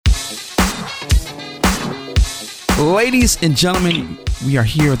Ladies and gentlemen, we are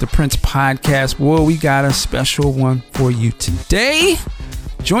here at the Prince Podcast. Well, we got a special one for you today.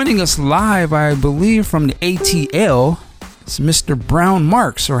 Joining us live, I believe, from the ATL, it's Mr.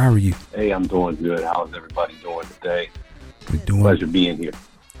 Brownmark. Sir, how are you? Hey, I'm doing good. How's everybody doing today? We're doing Pleasure being here.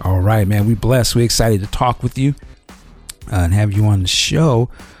 All right, man. We blessed. We're excited to talk with you and have you on the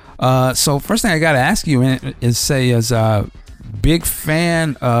show. So first thing I got to ask you is say, as a big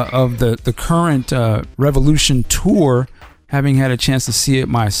fan of the current Revolution tour, having had a chance to see it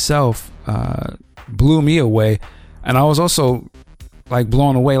myself, blew me away. And I was also like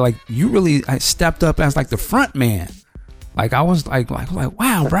blown away. Like you really stepped up as like the front man. Like I was like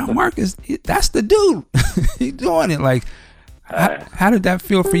wow, Brownmark that's the dude. He's doing it. Like how did that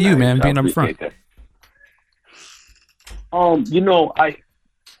feel for you, man, being up front? That.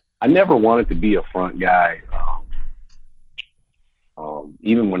 I never wanted to be a front guy.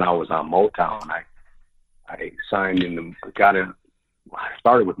 Even when I was on Motown, I signed in I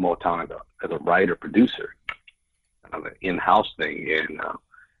started with Motown as a writer producer, an in-house thing, and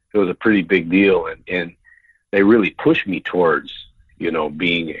it was a pretty big deal, and they really pushed me towards,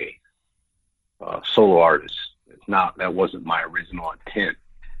 being a solo artist. That wasn't my original intent.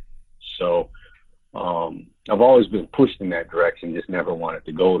 So I've always been pushed in that direction, just never wanted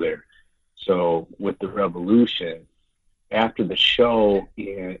to go there. So with the Revolution, after the show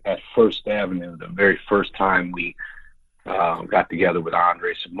at First Avenue, the very first time we got together with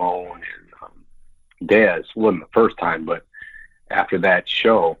Andre Simone and Dez, wasn't the first time, but after that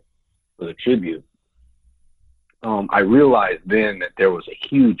show for the tribute, I realized then that there was a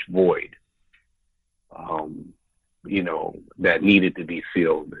huge void, that needed to be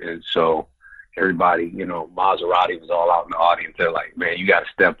filled. And so everybody, Maserati was all out in the audience. They're like, man, you got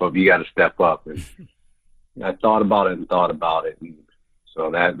to step up. You got to step up. And I thought about it. And so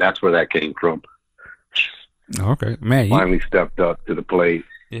that's where that came from. Okay, man. Finally stepped up to the plate.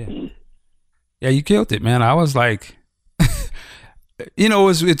 Yeah. Yeah, you killed it, man. I was like,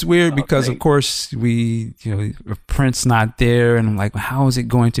 it's weird because of course we, Prince not there, and I'm like, how is it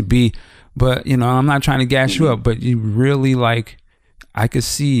going to be? But, I'm not trying to gas you up, but you really I could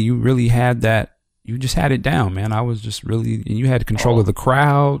see you really had that. You just had it down, man. I was just really, and you had control of the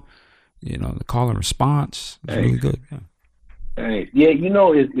crowd, the call and response. It was really good. Yeah. Thanks. Yeah,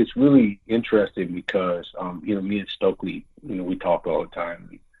 it's really interesting because, me and Stokely, we talk all the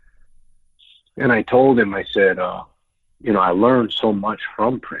time. And I told him, I said, I learned so much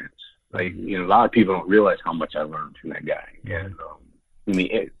from Prince. Like, a lot of people don't realize how much I learned from that guy. And,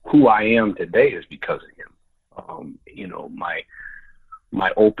 who I am today is because of him.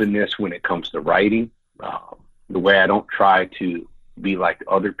 My openness when it comes to writing, the way I don't try to be like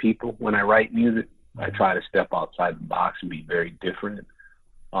other people when I write music. I try to step outside the box and be very different.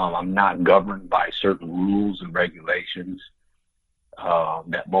 I'm not governed by certain rules and regulations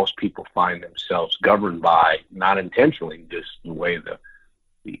that most people find themselves governed by, not intentionally, just the way the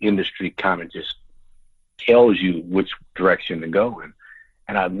industry kind of just tells you which direction to go in.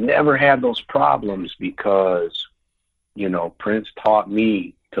 And I've never had those problems because, Prince taught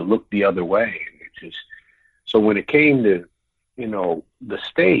me to look the other way. So when it came to, the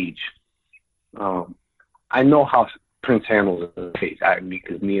stage, I know how Prince handles the stage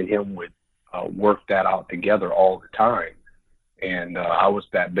because me and him would work that out together all the time. And I was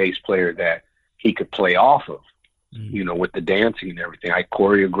that bass player that he could play off of, with the dancing and everything. I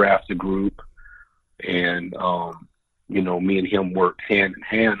choreographed the group, and, me and him worked hand in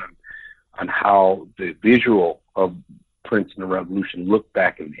hand on how the visual of Prince and the Revolution looked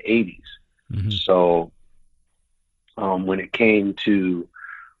back in the 80s. Mm-hmm. So when it came to,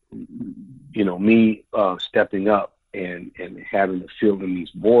 me stepping up and having to fill in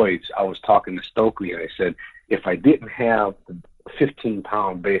these voids, I was talking to Stokely, and I said, if I didn't have the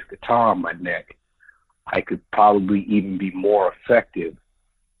 15-pound bass guitar on my neck, I could probably even be more effective,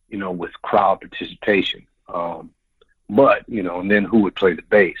 with crowd participation. But, and then who would play the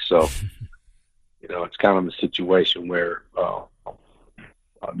bass? So, it's kind of a situation where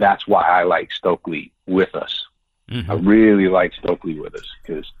that's why I like Stokely with us. Mm-hmm. I really like Stokely with us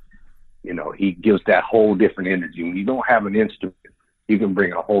because, he gives that whole different energy. When you don't have an instrument, you can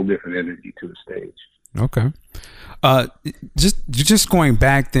bring a whole different energy to the stage. Okay. Just going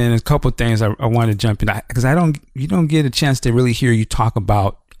back then, a couple of things I want to jump in because you don't get a chance to really hear you talk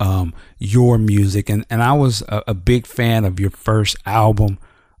about your music, and I was a big fan of your first album.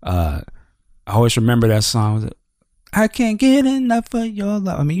 I always remember that song. I can't get enough of your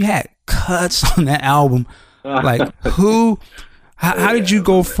love. I mean, you had cuts on that album. Like how did you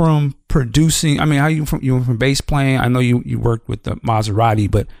go from producing? I mean, you went from bass playing. I know you worked with the Maserati,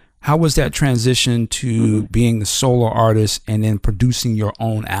 but How was that transition to being the solo artist and then producing your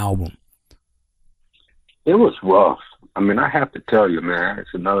own album? It was rough. I mean, I have to tell you, man,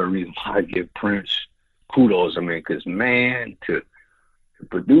 it's another reason why I give Prince kudos. I mean, because, man, to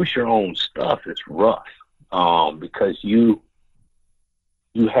produce your own stuff is rough, because you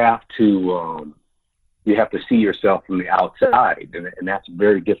have to see yourself from the outside, and that's a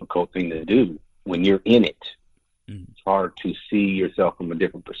very difficult thing to do when you're in it. It's hard to see yourself from a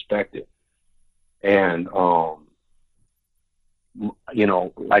different perspective. And, you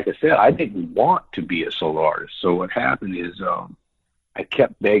know, like I said, I didn't want to be a solo artist. So what happened is I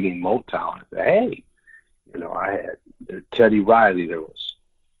kept begging Motown. I said, hey, you know, I had Teddy Riley, there was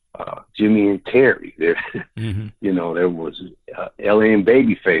Jimmy and Terry, there, you know, there was LA and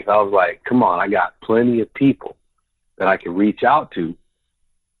Babyface. I was like, come on, I got plenty of people that I can reach out to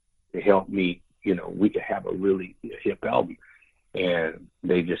help me. You know, we could have a really hip album. And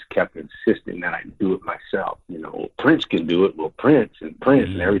they just kept insisting that I do it myself. You know, Prince can do it. Well, Prince, and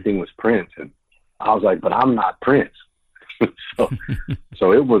everything was Prince. And I was like, but I'm not Prince.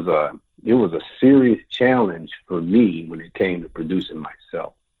 so it was a serious challenge for me when it came to producing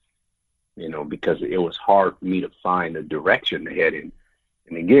myself, you know, because it was hard for me to find a direction to head in.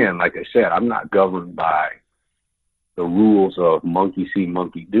 And again, like I said, I'm not governed by the rules of monkey see,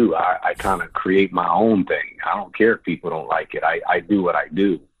 monkey do. I kind of create my own thing. I don't care if people don't like it. I do what I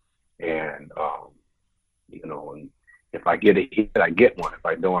do. And, you know, and if I get a hit, I get one. If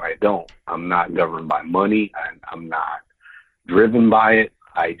I don't, I don't. I'm not governed by money. I'm not driven by it.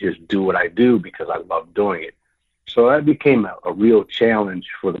 I just do what I do because I love doing it. So that became a real challenge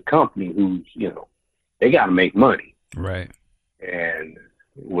for the company who's, you know, they got to make money. Right. And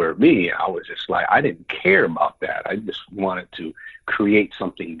where me, I was just like, I didn't care about that. I just wanted to create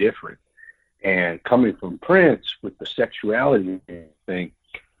something different. And coming from Prince with the sexuality thing,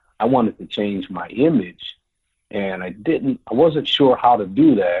 I wanted to change my image. And I wasn't sure how to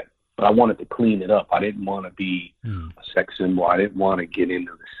do that, but I wanted to clean it up. I didn't want to be a sex symbol. I didn't want to get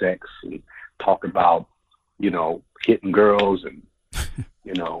into the sex and talk about, you know, hitting girls and,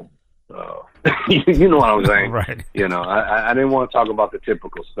 you know, you know what I'm saying? Right. You know, I didn't want to talk about the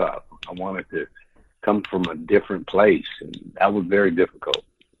typical stuff. I wanted to come from a different place, and that was very difficult.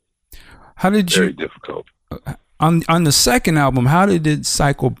 How did you? Very difficult. On the second album, how did it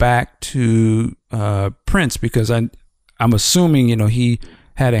cycle back to Prince? Because I'm assuming, you know, he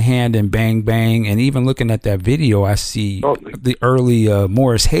had a hand in Bang Bang, and even looking at that video, I see the early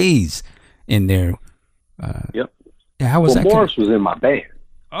Morris Hayes in there. Yep. Yeah, how was that? Morris was in my band.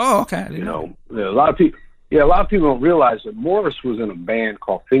 Oh, okay. You know, a lot of people don't realize that Morris was in a band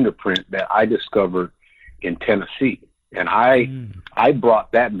called Fingerprint that I discovered in Tennessee, and I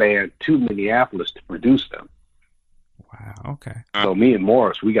brought that band to Minneapolis to produce them. Wow. Okay. So me and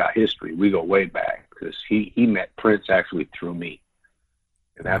Morris, we got history. We go way back because he met Prince actually through me,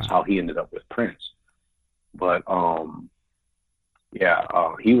 and that's how he ended up with Prince. But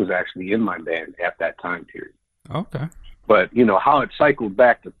he was actually in my band at that time period. Okay. But, you know, how it cycled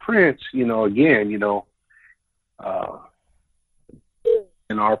back to Prince, you know, again, you know,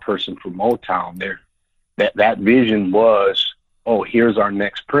 and our person from Motown there, that vision was, oh, here's our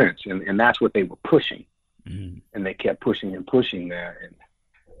next Prince. And that's what they were pushing. And they kept pushing and pushing that. And,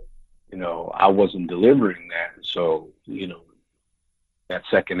 you know, I wasn't delivering that. So, you know, that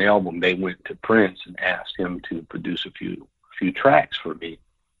second album, they went to Prince and asked him to produce a few tracks for me,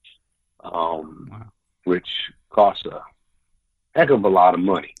 which cost a heck of a lot of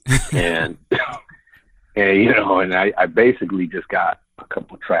money. And you know, and I basically just got a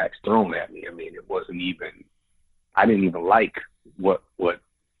couple of tracks thrown at me. I mean, it wasn't even, I didn't even like what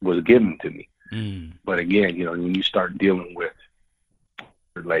was given to me. But again, you know, when you start dealing with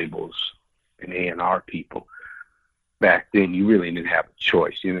labels and A&R people, back then you really didn't have a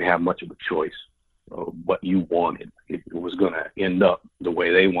choice. You didn't have much of a choice of what you wanted. It was going to end up the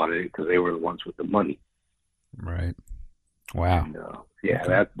way they wanted it because they were the ones with the money. Right. Wow.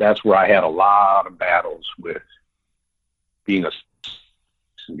 And, that's where I had a lot of battles with being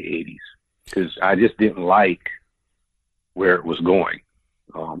in the 80s because I just didn't like where it was going.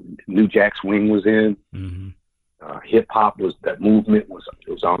 New Jack Swing was in. Hip hop that movement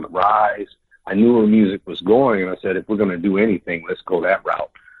was on the rise. I knew where music was going, and I said, if we're going to do anything, let's go that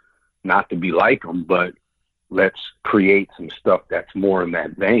route. Not to be like them, but let's create some stuff that's more in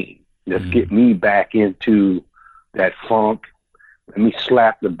that vein. Let's get me back into that funk. Let me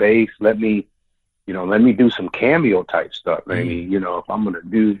slap the bass. Let me do some cameo type stuff. Maybe, you know, if I'm going to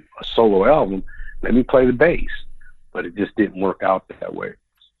do a solo album, let me play the bass. But it just didn't work out that way.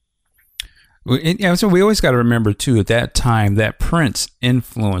 So we always got to remember too, at that time, that Prince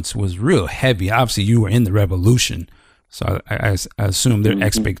influence was real heavy. Obviously, you were in the revolution, so I assume their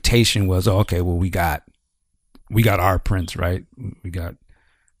expectation was, oh, okay, well, we got our Prince, right? We got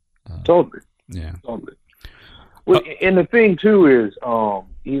totally, yeah, totally. Well, and the thing too is,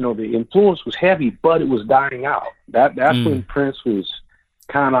 the influence was heavy, but it was dying out. That's when Prince was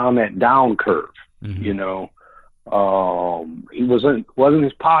kind of on that down curve. He wasn't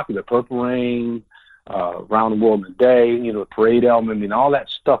as popular. Purple Rain, Around the World in a Day, the Parade album. I mean, all that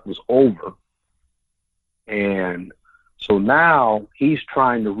stuff was over, and so now he's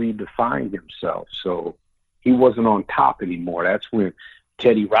trying to redefine himself. So he wasn't on top anymore. That's when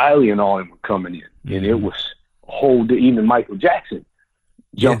Teddy Riley and all them were coming in, and it was a whole. Even Michael Jackson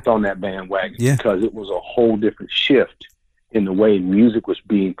jumped on that bandwagon because it was a whole different shift in the way music was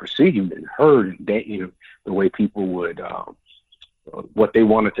being perceived and heard, and the way people would, what they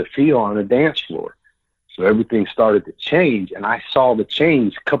wanted to feel on a dance floor. So everything started to change, and I saw the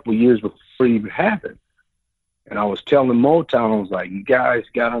change a couple of years before it even happened. And I was telling Motown, I was like, you guys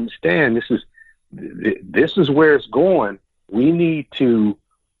got to understand, this is where it's going. We need to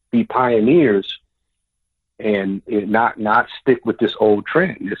be pioneers and not stick with this old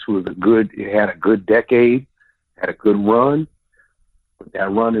trend. It had a good decade, had a good run, but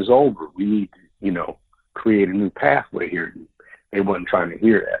that run is over. We need to, create a new pathway here. They wasn't trying to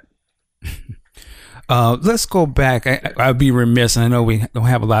hear that. Let's go back. I'd be remiss, and I know we don't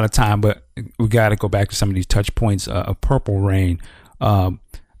have a lot of time, but we got to go back to some of these touch points of Purple Rain.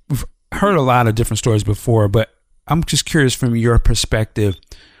 We've heard a lot of different stories before, but I'm just curious from your perspective,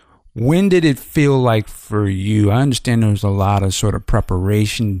 when did it feel like for you? I understand there was a lot of sort of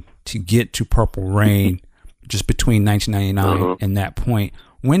preparation to get to Purple Rain just between 1999 and that point.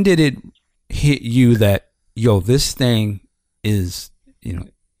 When did it hit you that, this thing is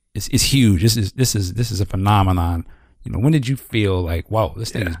huge. This is a phenomenon. When did you feel like, wow,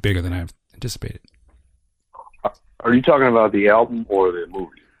 this thing is bigger than I anticipated? Are you talking about the album or the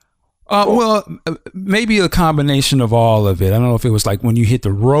movie? Well, maybe a combination of all of it. I don't know if it was like when you hit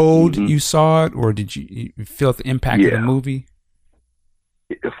the road, you saw it, or did you feel the impact of the movie?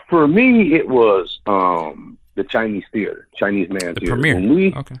 For me, it was the Chinese theater, Chinese Man the Theater.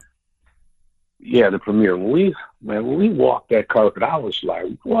 Premiere. Okay. Yeah, the premiere. When we walked that carpet, I was like,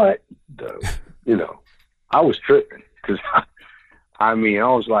 what I was tripping because I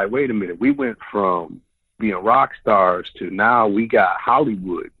was like, wait a minute. We went from being rock stars to now we got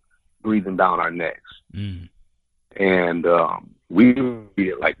Hollywood breathing down our necks. And we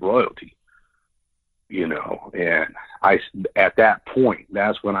treated like royalty, and at that point,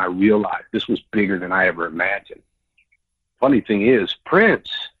 that's when I realized this was bigger than I ever imagined. Funny thing is, Prince,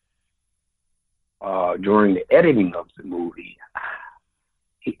 during the editing of the movie,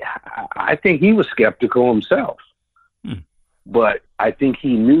 I think he was skeptical himself. But I think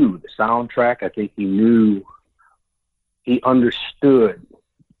he knew the soundtrack. I think he understood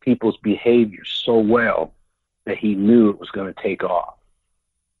people's behavior so well that he knew it was going to take off.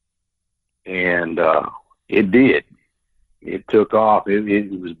 And it did. It took off.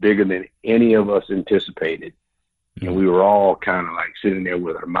 It was bigger than any of us anticipated. And we were all kind of like sitting there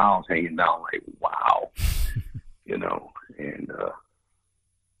with our mouths hanging down like, wow, and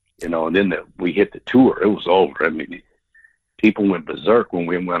then we hit the tour. It was over. I mean, people went berserk when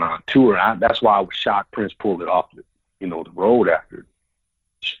we went on tour. That's why I was shocked Prince pulled it off the road after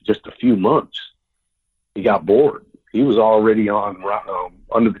just a few months. He got bored. He was already on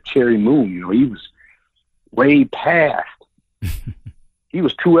Under the Cherry Moon. He was way past. He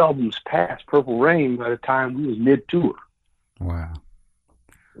was 2 albums past Purple Rain by the time we was mid-tour. Wow.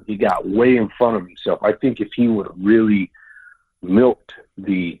 He got way in front of himself. I think if he would have really milked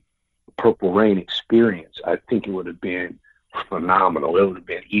the Purple Rain experience, I think it would have been phenomenal. It would have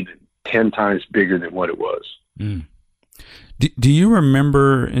been even 10 times bigger than what it was. Do you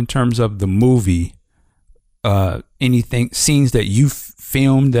remember, in terms of the movie, scenes that you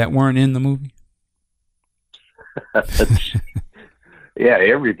filmed that weren't in the movie? Yeah,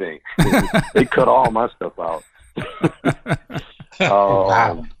 everything. They cut all my stuff out.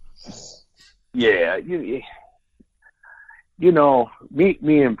 Wow. Yeah, me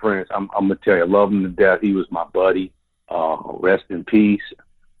and Prince, I'm gonna tell you, I love him to death. He was my buddy. Rest in peace.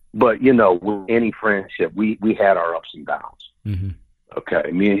 But with any friendship, we had our ups and downs.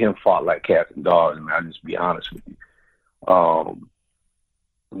 Okay, me and him fought like cats and dogs. I mean, I'll just be honest with you.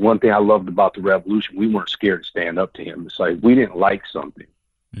 One thing I loved about the Revolution, we weren't scared to stand up to him. It's like we didn't like something,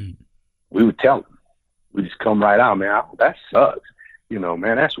 we would tell him. We just come right out, man. That sucks.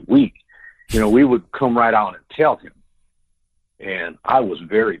 Man, that's weak. We would come right out and tell him. And I was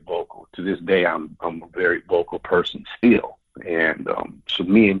very vocal. To this day, I'm a very vocal person still. And so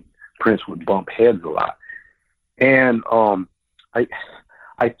me and Prince would bump heads a lot. And I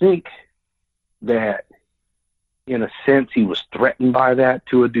think that in a sense he was threatened by that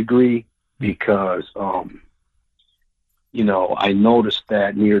to a degree, because you know, I noticed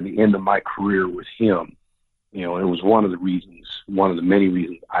that near the end of my career with him, you know, it was one of the many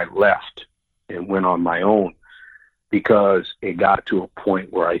reasons I left and went on my own, because it got to a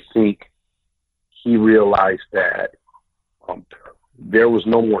point where I think he realized that there was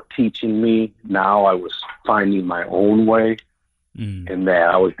no more teaching me. Now I was finding my own way, and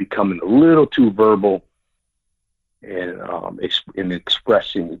that I was becoming a little too verbal and in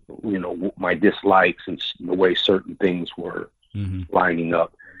expressing, you know, my dislikes and the way certain things were lining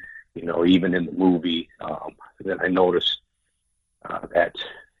up. You know, even in the movie, then I noticed that,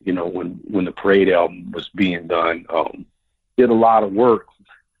 you know, when the Parade album was being done, did a lot of work.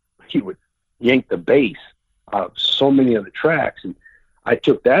 He would yank the bass out of so many of the tracks, and I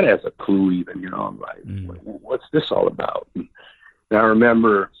took that as a clue. Even, you know, I'm like, what's this all about? And I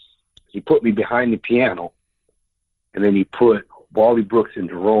remember he put me behind the piano, and then he put Wally Brooks and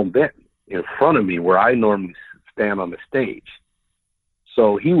Jerome Benton in front of me where I normally stand on the stage.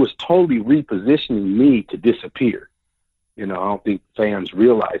 So he was totally repositioning me to disappear. You know, I don't think fans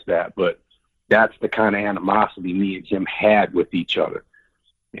realize that, but that's the kind of animosity me and him had with each other.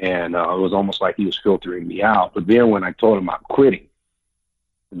 And it was almost like he was filtering me out. But then when I told him I'm quitting,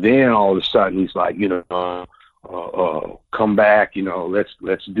 then all of a sudden he's like, you know, come back, you know,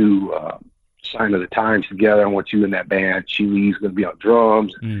 let's do Sign of the Times together. I want you in that band. Chewy's going to be on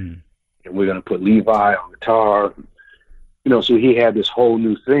drums, and we're going to put Levi on guitar. You know, so he had this whole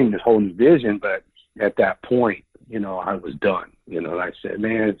new thing, this whole new vision. But at that point, you know, I was done. You know, and I said,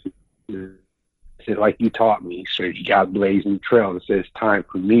 man, I said, like you taught me, so you got blazing the trail. And I said, it's time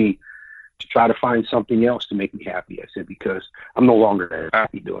for me to try to find something else to make me happy. I said, because I'm no longer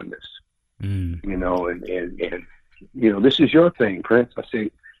happy doing this. You know, and you know, this is your thing, Prince. I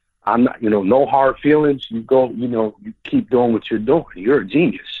said, I'm not, you know, no hard feelings. You go, you know, you keep doing what you're doing. You're a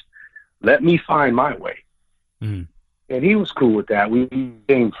genius. Let me find my way. And he was cool with that. We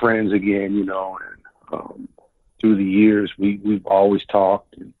became friends again, you know, and through the years, we've always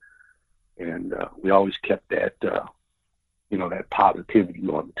talked, and we always kept that, you know, that positivity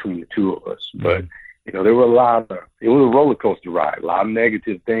going between the two of us. But, you know, it was a roller coaster ride. A lot of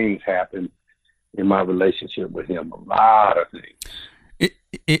negative things happened in my relationship with him. A lot of things.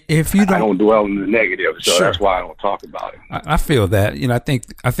 If you don't, I don't dwell on the negative, so sure. That's why I don't talk about it. I feel that. You know, I think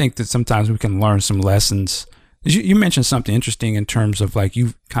that sometimes we can learn some lessons. You mentioned something interesting in terms of like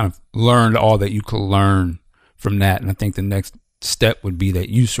you've kind of learned all that you could learn from that, and I think the next step would be that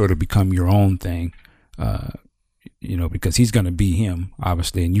you sort of become your own thing. You know, because he's going to be him,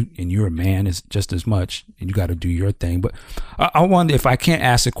 obviously, and you're a man is just as much, and you got to do your thing. But I wonder if I can't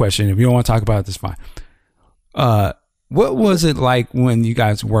ask a question. If you don't want to talk about it, that's fine. What was it like when you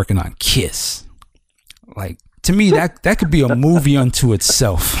guys were working on Kiss? Like, to me, that could be a movie unto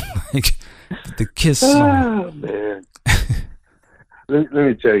itself. Like the Kiss song. Oh, man. let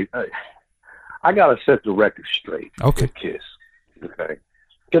me tell you, I got to set the record straight. Okay. With Kiss. Okay.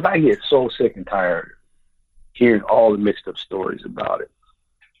 Because I get so sick and tired hearing all the mixed up stories about it.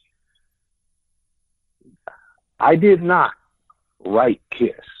 I did not write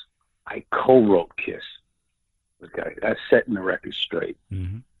Kiss. I co-wrote Kiss. Okay, that's setting the record straight.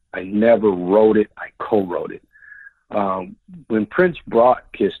 I never wrote it. I co-wrote it. When Prince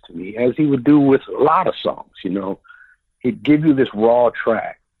brought Kiss to me, as he would do with a lot of songs, you know, he'd give you this raw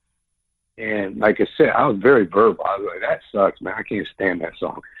track. And like I said, I was very verbal. I was like, that sucks, man. I can't stand that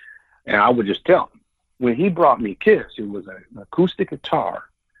song. And I would just tell him. When he brought me Kiss, it was an acoustic guitar,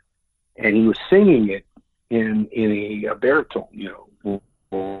 and he was singing it in a baritone, you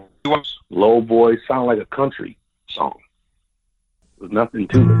know, low voice, sound like a country song. There was nothing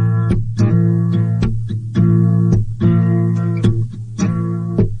to it.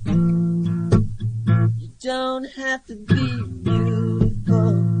 You don't have to be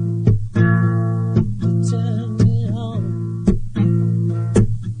beautiful to turn me on.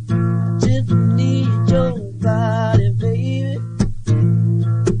 I just need your body, baby,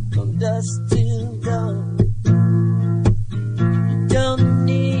 from dusk till dawn. You don't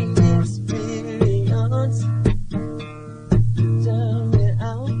need experience to turn me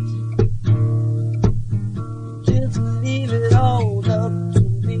out. Just leave it all up to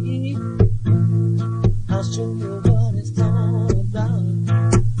me. I'll show you what it's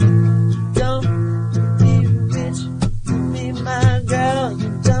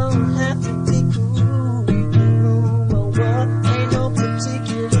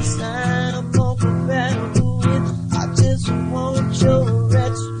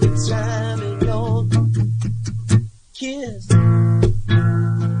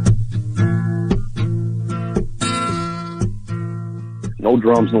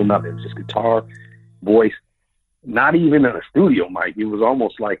drums, no nothing. It was just guitar, voice, not even in a studio mic. It was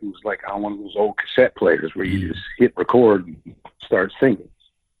almost like on one of those old cassette players where you just hit record and start singing.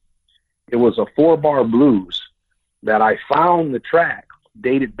 It was a 4-bar blues that I found the track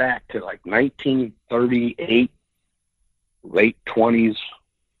dated back to like 1938, late 20s,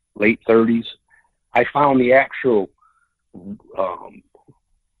 late 30s. I found the actual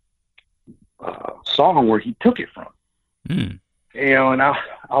song where he took it from. You know, and I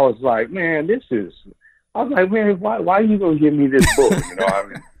was like, man, why are you going to give me this book? You know, I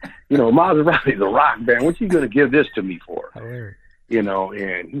mean, you know, Maserati's a rock band. What you going to give this to me for? Hilarious. You know,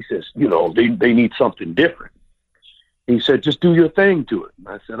 and he says, you know, they need something different. He said, just do your thing to it. And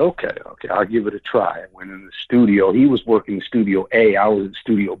I said, okay, I'll give it a try. I went in the studio. He was working in Studio A. I was in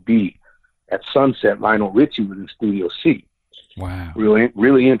Studio B. At Sunset, Lionel Richie was in Studio C. Wow.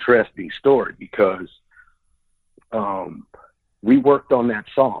 Really interesting story because we worked on that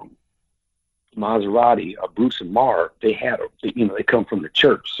song. Maserati, Bruce and Marv, they come from the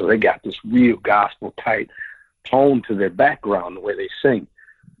church, so they got this real gospel type tone to their background, the way they sing.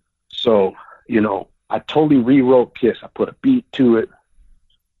 So, you know, I totally rewrote Kiss. I put a beat to it.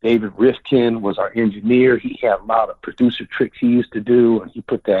 David Rifkin was our engineer. He had a lot of producer tricks he used to do, and he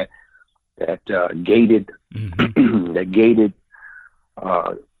put that gated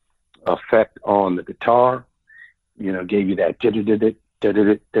effect on the guitar. You know, gave you that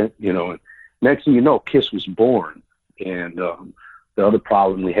you know. And next thing you know, Kiss was born. And the other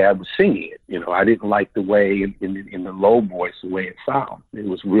problem we had was singing it. You know, I didn't like the way in the low voice, the way it sounded. It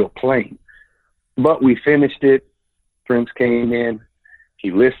was real plain. But we finished it. Prince came in. He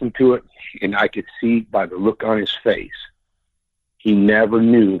listened to it, and I could see by the look on his face, he never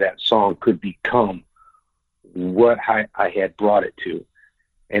knew that song could become what I had brought it to.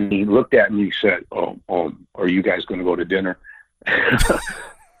 And he looked at me and said, are you guys going to go to dinner?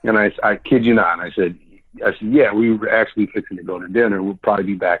 And I kid you not. And I said, yeah, we were actually fixing to go to dinner. We'll probably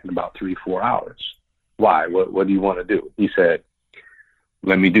be back in about 3-4 hours. Why? What do you want to do? He said,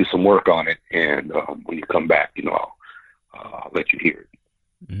 let me do some work on it. And when you come back, you know, I'll let you hear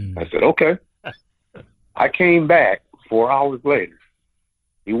it. I said, okay. I came back 4 hours later.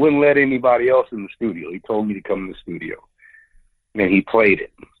 He wouldn't let anybody else in the studio. He told me to come in the studio. And he played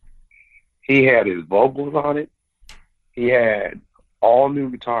it. He had his vocals on it. He had all new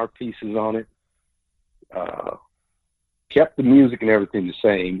guitar pieces on it. Kept the music and everything the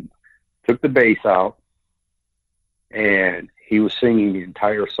same. Took the bass out. And he was singing the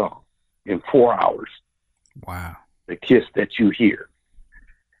entire song in 4 hours. Wow. The Kiss that you hear.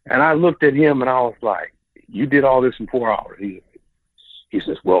 And I looked at him and I was like, you did all this in 4 hours. He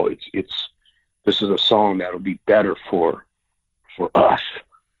says, well, this is a song that'll be better for us.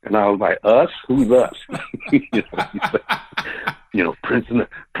 And I was like, us? Who's us? You know, Prince and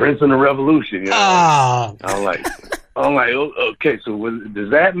the Revolution. You know? I'm like, okay, so does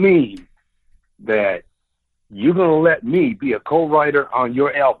that mean that you're going to let me be a co-writer on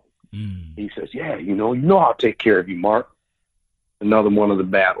your album? He says, yeah, you know I'll take care of you, Mark. Another one of the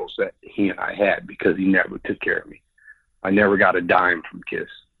battles that he and I had because he never took care of me. I never got a dime from Kiss.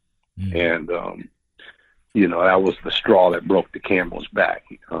 And, you know, that was the straw that broke the camel's back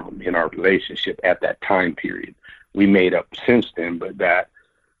in our relationship at that time period. We made up since then, but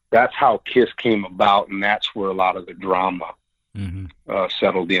that's how Kiss came about, and that's where a lot of the drama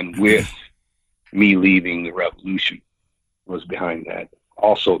settled in with me leaving the Revolution was behind that.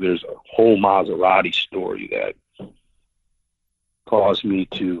 Also, there's a whole Maserati story that caused me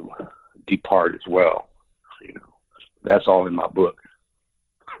to depart as well. You know, that's all in my book.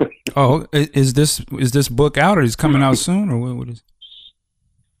 Oh, is this book out, or is it coming out soon, or what is?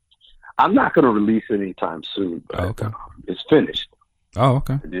 I'm not going to release it anytime soon, but it's finished. Oh,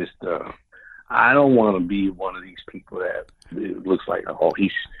 okay. I don't want to be one of these people that it looks like,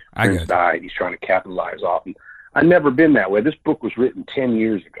 Prince died. He's trying to capitalize off him. I've never been that way. This book was written 10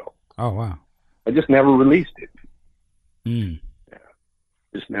 years ago. Oh, wow. I just never released it. Yeah,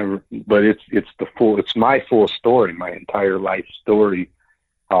 just never. But it's my full story, my entire life story.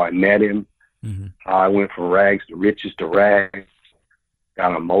 How I met him, how I went from rags to riches to rags,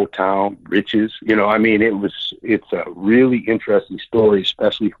 got on Motown, riches. You know, I mean, it's a really interesting story,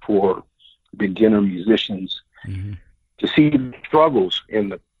 especially for beginner musicians, to see the struggles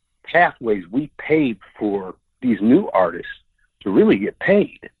and the pathways we paved for these new artists to really get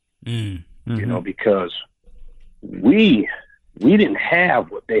paid. You know, because we didn't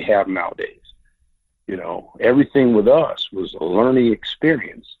have what they have nowadays. You know, everything with us was a learning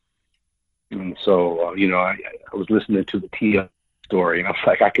experience. And so, you know, I was listening to the Tia story, and I was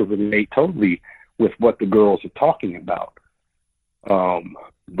like, I could relate totally with what the girls are talking about.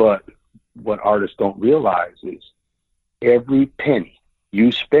 But what artists don't realize is every penny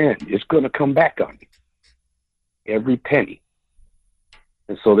you spend is going to come back on you. Every penny.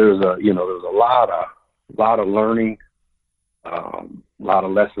 And so there's a lot of learning, a lot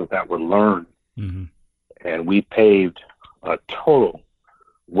of lessons that were learned. Mm-hmm. And we paved a total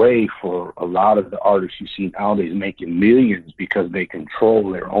way for a lot of the artists you see nowadays making millions because they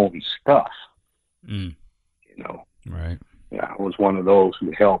control their own stuff. Mm. You know, right? Yeah, I was one of those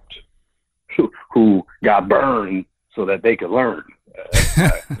who helped, who got burned so that they could learn.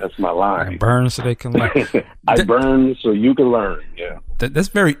 That's my line. Burn so they can learn. I burn so you can learn. Yeah, that's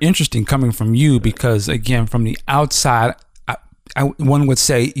very interesting coming from you because, again, from the outside, one would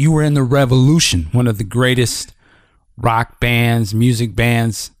say you were in the revolution, one of the greatest rock bands, music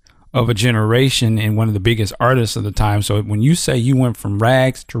bands of a generation, and one of the biggest artists of the time. So when you say you went from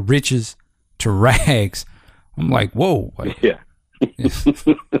rags to riches to rags, I'm like, whoa. Yeah.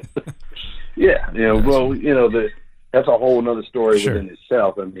 Yeah. You know, well, you know, that's a whole nother story Sure. within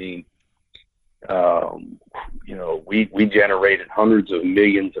itself. I mean, you know, we generated hundreds of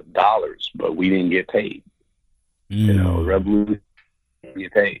millions of dollars, but we didn't get paid. You know, revolution didn't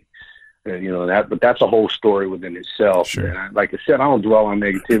get paid. And, you know, but that's a whole story within itself. Sure. And like I said, I don't dwell on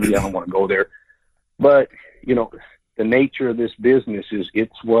negativity. I don't want to go there. But, you know, the nature of this business is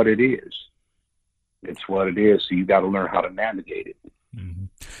it's what it is. It's what it is. So you got to learn how to navigate it. Mm-hmm.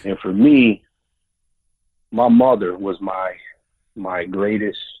 And for me, my mother was my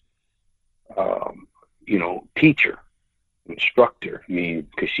greatest, you know, teacher, instructor. I mean,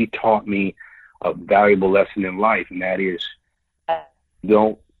 because she taught me a valuable lesson in life, and that is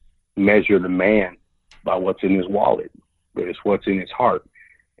don't measure the man by what's in his wallet, but it's what's in his heart.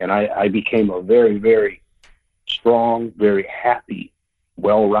 And I became a very, very strong, very happy,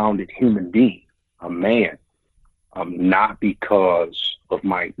 well-rounded human being, a man, not because of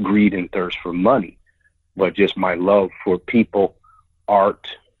my greed and thirst for money, but just my love for people,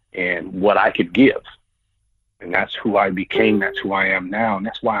 art, and what I could give. And that's who I became. That's who I am now. And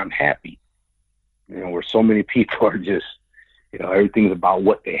that's why I'm happy. You know, where so many people are just, you know, everything's about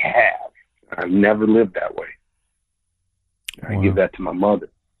what they have. I've never lived that way. I give that to my mother.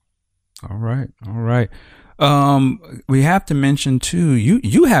 All right. All right. We have to mention too,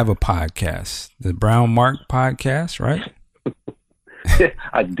 you have a podcast, the Brownmark podcast, right?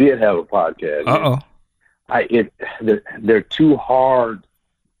 I did have a podcast. They're too hard.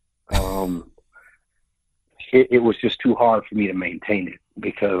 It was just too hard for me to maintain it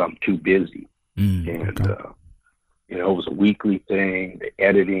because I'm too busy. And, you know, it was a weekly thing, the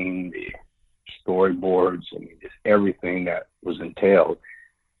editing, the storyboards, I mean, just everything that was entailed.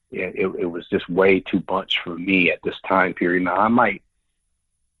 It was just way too much for me at this time period. Now, I might,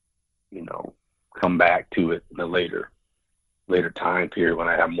 you know, come back to it in a later time period when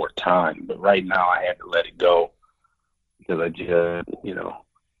I have more time. But right now I had to let it go because I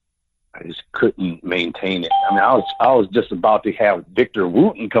just couldn't maintain it. I mean, I was just about to have Victor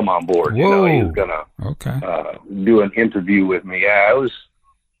Wooten come on board. Whoa. You know, he was gonna do an interview with me. Yeah,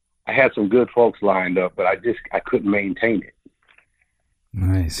 I had some good folks lined up, but I couldn't maintain it.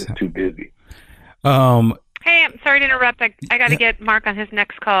 Nice. Just too busy. Hey, I'm sorry to interrupt. I got to get Mark on his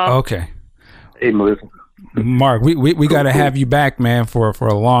next call. Okay. Hey, Melissa. Mark, we got to have you back, man, for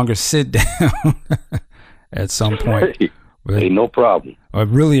a longer sit down at some point. Hey, no problem. I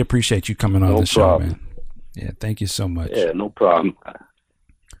really appreciate you coming on the show, problem. man. Yeah, thank you so much. Yeah, no problem. I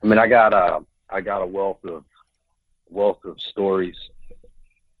mean, I got a wealth of stories.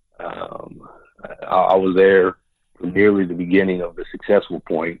 I was there from nearly the beginning of the successful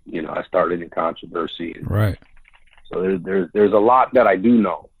point. You know, I started in controversy. Right. So there's a lot that I do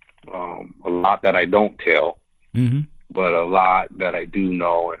know, a lot that I don't tell, but a lot that I do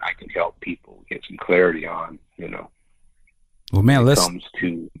know, and I can help people get some clarity on. You know. Well, man, when it comes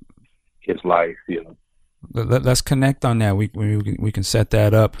to his life, you know. Let's connect on that. We can set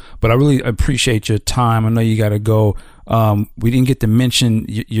that up. But I really appreciate your time. I know you got to go. We didn't get to mention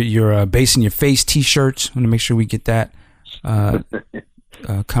your Bass in Your Face T-shirts. I want to make sure we get that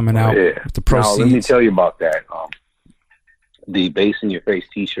coming out with the proceeds. Now, let me tell you about that. The Bass in Your Face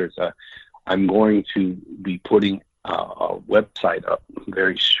T-shirts. I'm going to be putting a website up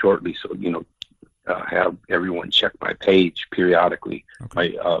very shortly. So, you know, have everyone check my page periodically, my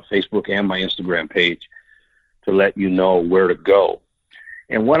Facebook and my Instagram page, to let you know where to go.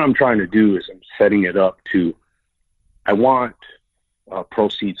 And what I'm trying to do is I'm setting it up I want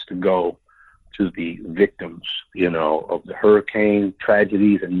proceeds to go to the victims, you know, of the hurricane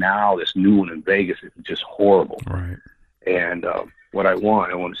tragedies, and now this new one in Vegas is just horrible. Right. And what I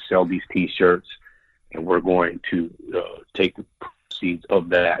want to sell these T-shirts and we're going to take the proceeds of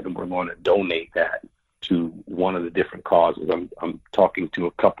that, and we're going to donate that to one of the different causes. I'm talking to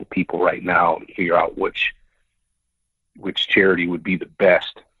a couple people right now and figure out which charity would be the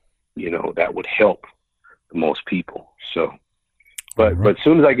best, that would help the most people. So, but as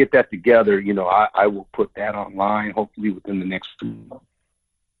soon as I get that together, I will put that online, hopefully within the next 2 months,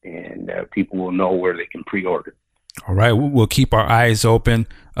 and people will know where they can pre-order. All right. We'll keep our eyes open.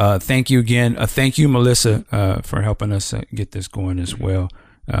 Thank you again. Thank you, Melissa, for helping us get this going as well.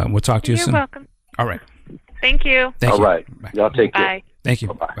 We'll talk to you soon. You're welcome. All right. Thank you. Thank you. All right. Bye. Y'all take care. Bye. Thank you.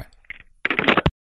 Bye-bye. Bye.